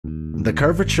The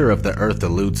curvature of the Earth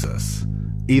eludes us.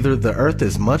 Either the Earth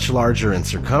is much larger in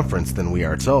circumference than we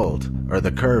are told, or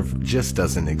the curve just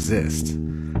doesn't exist.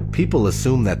 People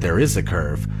assume that there is a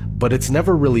curve, but it's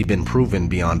never really been proven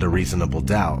beyond a reasonable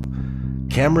doubt.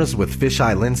 Cameras with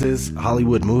fisheye lenses,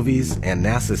 Hollywood movies, and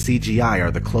NASA CGI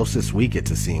are the closest we get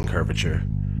to seeing curvature.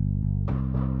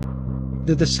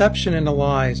 The deception and the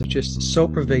lies are just so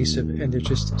pervasive, and they're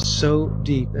just so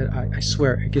deep that I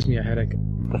swear it gives me a headache.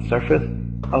 The surface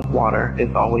of water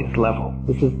is always level.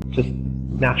 This is just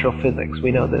natural physics.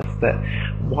 We know this, that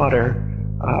water,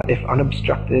 if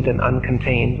unobstructed and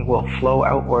uncontained, will flow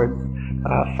outwards,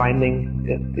 finding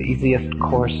it the easiest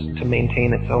course to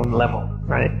maintain its own level,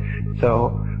 right?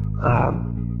 So,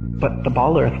 but the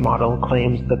Ball Earth model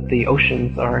claims that the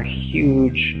oceans are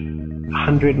huge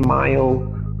 100-mile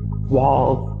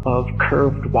walls of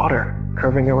curved water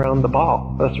curving around the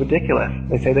ball. That's ridiculous.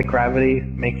 They say that gravity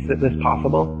makes this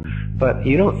possible, but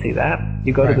you don't see that.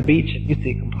 You go to the beach and you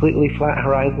see a completely flat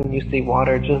horizon. You see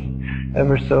water just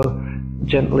ever so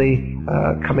gently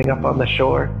coming up on the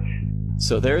shore.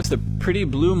 So there's the pretty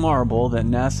blue marble that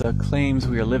NASA claims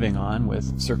we are living on,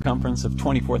 with circumference of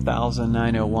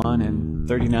 24,901 and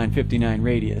 3959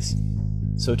 radius.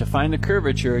 So to find the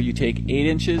curvature, you take 8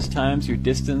 inches times your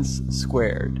distance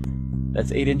squared.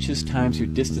 That's 8 inches times your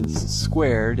distance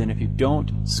squared, and if you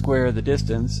don't square the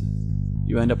distance,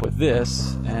 you end up with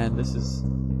this, and this is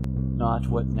not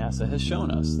what NASA has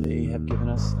shown us. They have given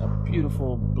us a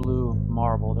beautiful blue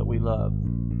marble that we love.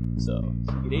 So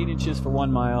you get 8 inches for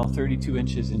 1 mile, 32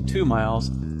 inches in 2 miles,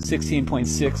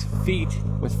 16.6 feet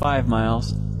with 5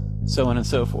 miles, so on and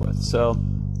so forth. So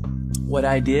what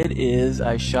I did is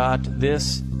I shot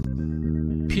this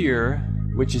pier,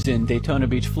 which is in Daytona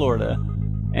Beach, Florida,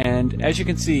 and as you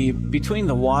can see, between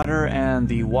the water and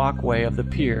the walkway of the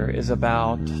pier is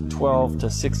about 12 to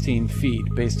 16 feet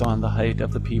based on the height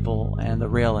of the people and the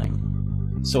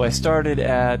railing. So I started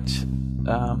at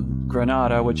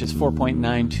Granada, which is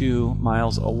 4.92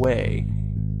 miles away,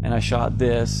 and I shot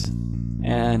this,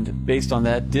 and based on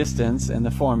that distance and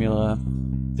the formula,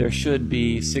 there should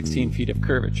be 16 feet of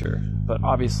curvature, but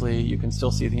obviously you can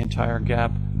still see the entire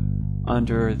gap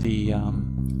under the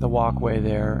walkway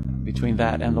there between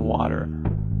that and the water.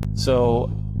 So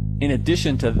in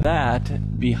addition to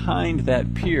that, behind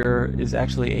that pier is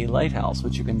actually a lighthouse,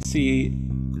 which you can see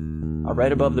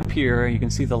right above the pier. You can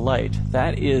see the light.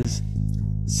 That is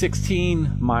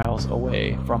 16 miles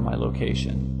away from my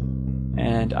location,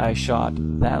 and I shot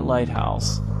that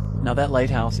lighthouse. Now that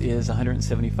lighthouse is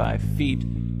 175 feet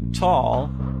tall,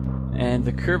 and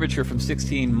the curvature from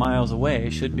 16 miles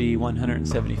away should be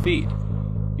 170 feet.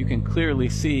 You can clearly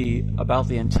see about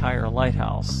the entire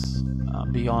lighthouse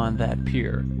beyond that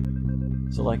pier.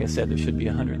 So like I said, there should be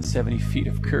 170 feet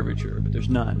of curvature, but there's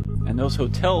none. And those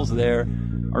hotels there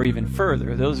are even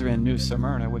further. Those are in New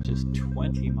Smyrna, which is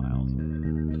 20 miles.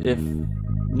 If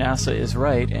NASA is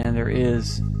right, and there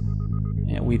is,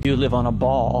 and we do live on a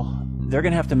ball, they're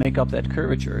going to have to make up that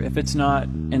curvature. If it's not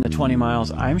in the 20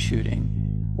 miles I'm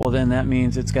shooting, well then that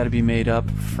means it's got to be made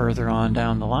up further on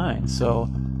down the line. So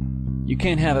you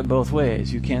can't have it both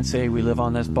ways. You can't say we live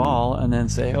on this ball and then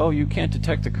say, oh, you can't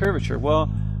detect the curvature.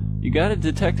 Well, you got to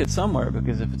detect it somewhere,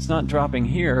 because if it's not dropping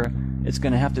here, it's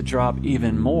going to have to drop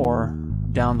even more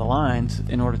down the lines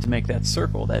in order to make that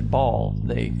circle, that ball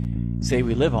they say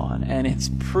we live on. And it's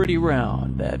pretty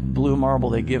round. That blue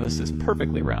marble they give us is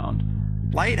perfectly round.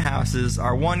 Lighthouses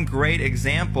are one great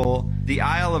example. The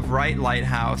Isle of Wight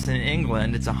Lighthouse in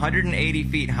England, it's 180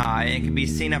 feet high and can be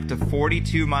seen up to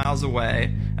 42 miles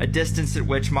away, a distance at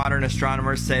which modern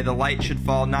astronomers say the light should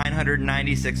fall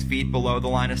 996 feet below the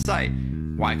line of sight.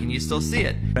 Why can you still see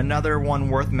it? Another one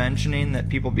worth mentioning that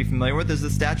people be familiar with is the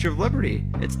Statue of Liberty.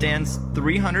 It stands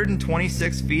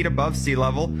 326 feet above sea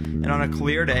level, and on a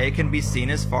clear day can be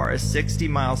seen as far as 60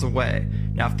 miles away.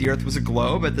 Now, if the Earth was a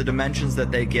globe at the dimensions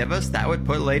that they give us, that would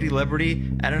put Lady Liberty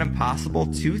at an impossible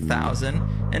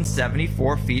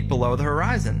 2,074 feet below the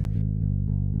horizon.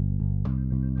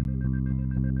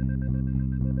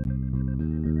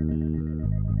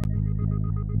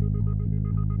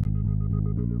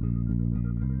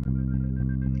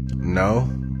 No,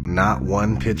 not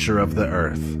one picture of the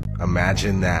Earth.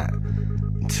 Imagine that.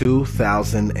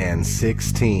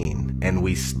 2016, and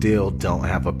we still don't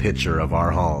have a picture of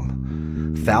our home.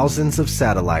 Thousands of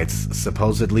satellites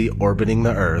supposedly orbiting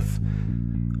the Earth.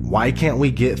 Why can't we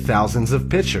get thousands of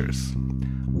pictures?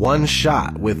 One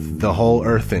shot with the whole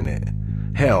Earth in it.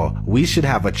 Hell, we should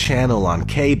have a channel on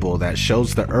cable that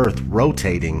shows the Earth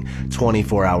rotating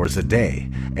 24 hours a day,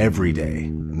 every day.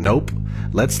 Nope.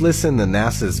 Let's listen to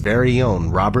NASA's very own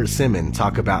Robert Simon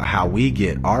talk about how we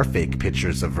get our fake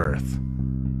pictures of Earth.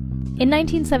 In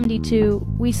 1972,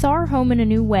 we saw our home in a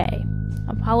new way.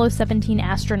 Apollo 17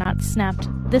 astronauts snapped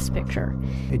this picture.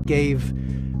 It gave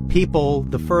people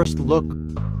the first look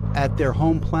at their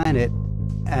home planet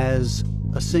as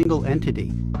a single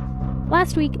entity.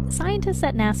 Last week, scientists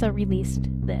at NASA released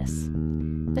this.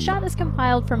 The shot is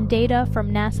compiled from data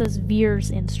from NASA's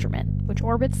VEERS instrument, which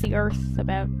orbits the Earth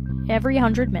about every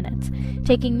 100 minutes,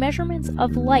 taking measurements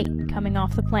of light coming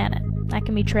off the planet. That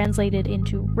can be translated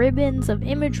into ribbons of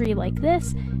imagery like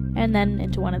this, and then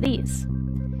into one of these.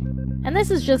 And this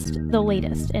is just the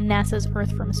latest in NASA's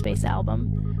Earth from Space album,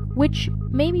 which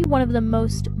may be one of the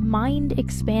most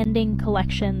mind-expanding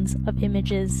collections of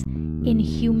images in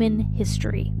human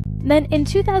history. Then in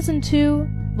 2002,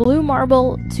 Blue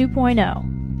Marble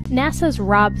 2.0. NASA's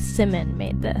Rob Simon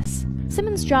made this.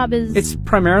 Simon's job is... It's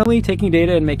primarily taking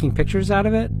data and making pictures out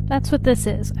of it. That's what this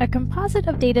is, a composite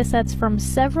of data sets from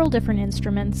several different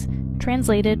instruments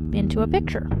translated into a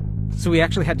picture. So we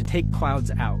actually had to take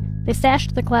clouds out. They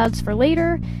stashed the clouds for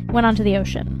later, went onto the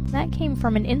ocean. That came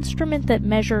from an instrument that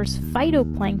measures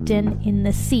phytoplankton in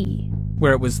the sea.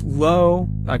 Where it was low,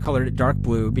 I colored it dark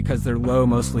blue because they're low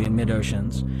mostly in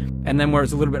mid-oceans. And then where it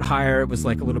was a little bit higher, it was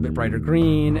like a little bit brighter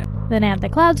green. Then add the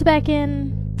clouds back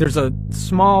in. There's a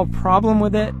small problem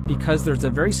with it because there's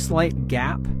a very slight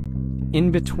gap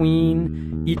in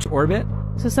between each orbit.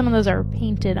 So some of those are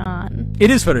painted on.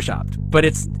 It is photoshopped, but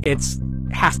it's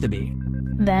has to be.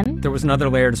 Then there was another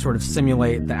layer to sort of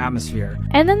simulate the atmosphere.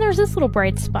 And then there's this little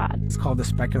bright spot. It's called the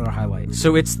specular highlight.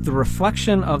 So it's the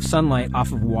reflection of sunlight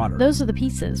off of water. Those are the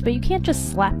pieces, but you can't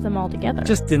just slap them all together. It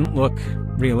just didn't look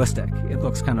realistic. It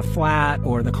looks kind of flat,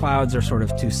 or the clouds are sort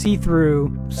of too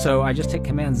see-through. So I just hit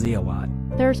Command Z a lot.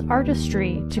 There's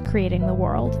artistry to creating the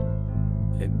world.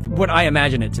 What I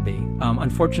imagine it to be.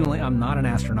 Unfortunately, I'm not an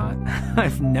astronaut.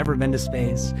 I've never been to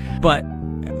space. But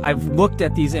I've looked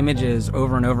at these images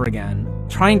over and over again,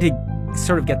 trying to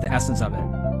sort of get the essence of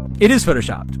it. It is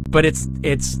photoshopped, but it's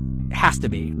has to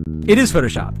be. It is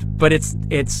photoshopped, but it's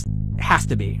has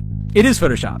to be. It is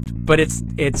photoshopped, but it's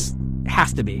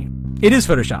has to be. It is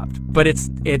photoshopped, but it's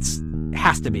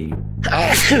has to be.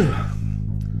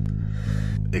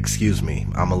 Excuse me,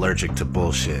 I'm allergic to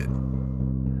bullshit.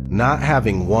 Not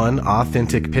having one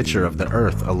authentic picture of the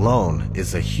Earth alone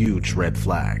is a huge red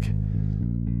flag.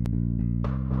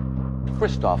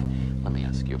 Christoph, let me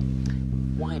ask you,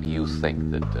 why do you think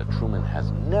that Truman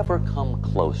has never come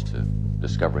close to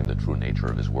discovering the true nature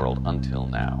of his world until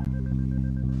now?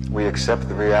 We accept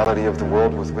the reality of the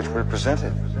world with which we're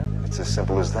presented. It's as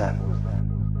simple as that.